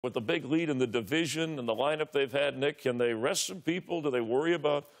With the big lead in the division and the lineup they've had, Nick, can they rest some people? Do they worry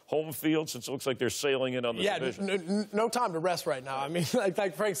about home field since it looks like they're sailing in on the division? No time to rest right now. I mean,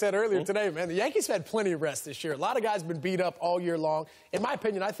 like Frank said earlier today, man, the Yankees had plenty of rest this year. A lot of guys have been beat up all year long. In my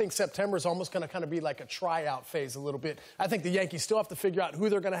opinion, I think September is almost going to kind of be like a tryout phase a little bit. I think the Yankees still have to figure out who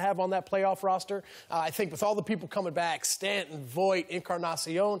they're going to have on that playoff roster. I think with all the people coming back, Stanton, Voit,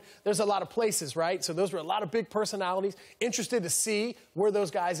 Encarnacion, there's a lot of places, right? So those were a lot of big personalities. Interested to see where those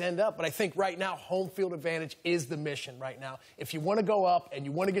guys end up. But I think right now, home field advantage is the mission right now. If you want to go up and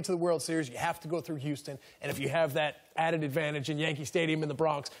you want to get to the World Series, you have to go through Houston. And if you have that added advantage in Yankee Stadium in the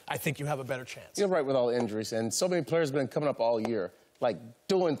Bronx, I think you have a better chance. You're right with all the injuries. And so many players have been coming up all year, like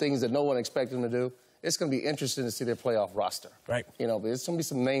doing things that no one expected them to do. It's going to be interesting to see their playoff roster. Right. You know, but there's going to be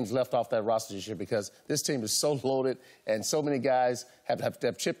some names left off that roster this year because this team is so loaded and so many guys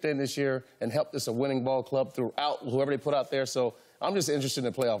have chipped in this year and helped us a winning ball club throughout whoever they put out there. So I'm just interested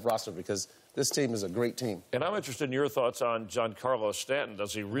in the playoff roster because this team is a great team. And I'm interested in your thoughts on Giancarlo Stanton.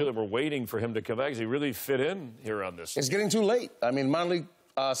 We're waiting for him to come back. Does he really fit in here on this? It's getting too late. I mean, minor league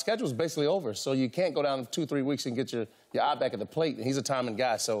schedule is basically over, so you can't go down 2-3 weeks and get your eye back at the plate. And he's a timing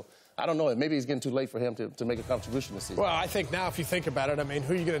guy, so I don't know. Maybe it's getting too late for him to make a contribution this season. Well, I think now if you think about it, I mean,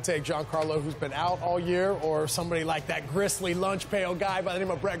 who are you going to take? Giancarlo, who's been out all year, or somebody like that gristly lunch pail guy by the name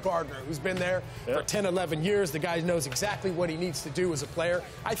of Brett Gardner, who's been there for 10, 11 years. The guy knows exactly what he needs to do as a player.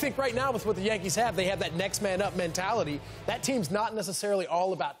 I think right now with what the Yankees have, they have that next man up mentality. That team's not necessarily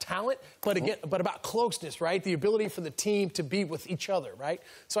all about talent, but about closeness, right? The ability for the team to be with each other, right?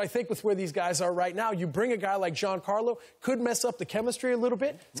 So I think with where these guys are right now, you bring a guy like Giancarlo, could mess up the chemistry a little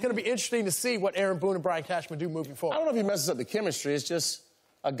bit. It's going to be interesting to see what Aaron Boone and Brian Cashman do moving forward. I don't know if he messes up the chemistry. It's just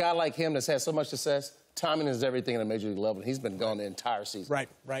a guy like him that's had so much success. Timing is everything at a major league level. He's been gone the entire season.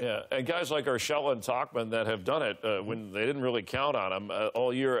 Right. Yeah, and guys like Urshela and Tauchman that have done it when they didn't really count on them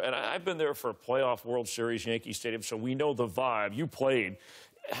all year. And I've been there for playoff World Series, Yankee Stadium, so we know the vibe. You played.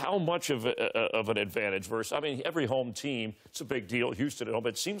 How much of an advantage versus, I mean, every home team, it's a big deal, Houston at home, but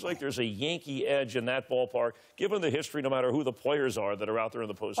it seems like there's a Yankee edge in that ballpark, given the history, no matter who the players are that are out there in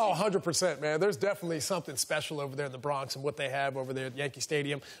the postseason. Oh, 100%, man. There's definitely something special over there in the Bronx and what they have over there at Yankee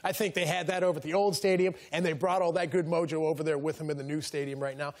Stadium. I think they had that over at the old stadium, and they brought all that good mojo over there with them in the new stadium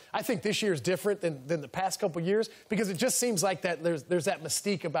right now. I think this year is different than the past couple years because it just seems like that there's that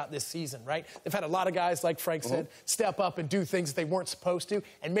mystique about this season, right? They've had a lot of guys, like Frank said, step up and do things that they weren't supposed to.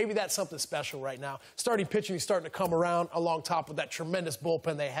 And maybe that's something special right now. Starting pitching is starting to come around along top of that tremendous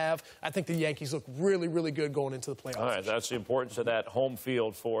bullpen they have. I think the Yankees look really, really good going into the playoffs. All right, that's the importance of that home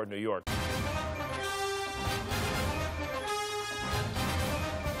field for New York.